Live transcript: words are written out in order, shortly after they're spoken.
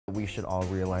we should all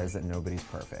realize that nobody's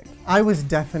perfect. I was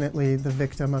definitely the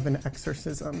victim of an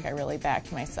exorcism. I really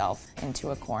backed myself into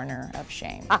a corner of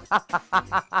shame.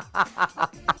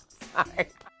 Sorry.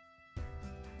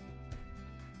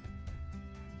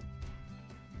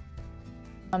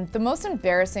 The most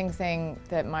embarrassing thing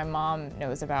that my mom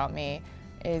knows about me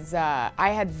is I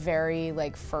had very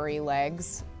furry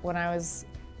legs when I was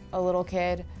a little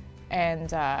kid,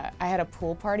 and I had a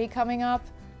pool party coming up,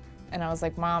 and I was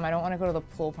like, Mom, I don't want to go to the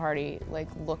pool party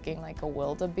looking like a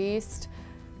wildebeest.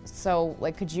 So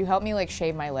could you help me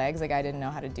shave my legs? I didn't know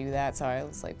how to do that, so I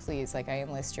was like, please, I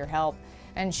enlist your help.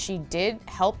 And she did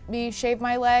help me shave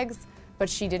my legs, but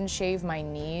she didn't shave my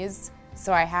knees.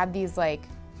 So I had these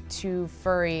two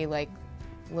furry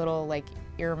little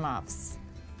earmuffs,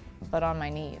 but on my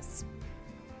knees.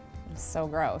 It's so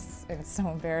gross and it's so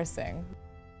embarrassing.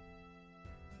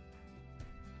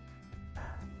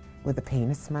 With a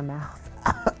penis in my mouth.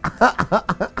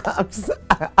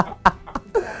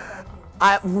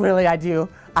 I do.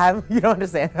 You don't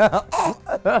understand.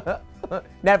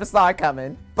 Never saw it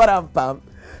coming, but I'm bummed.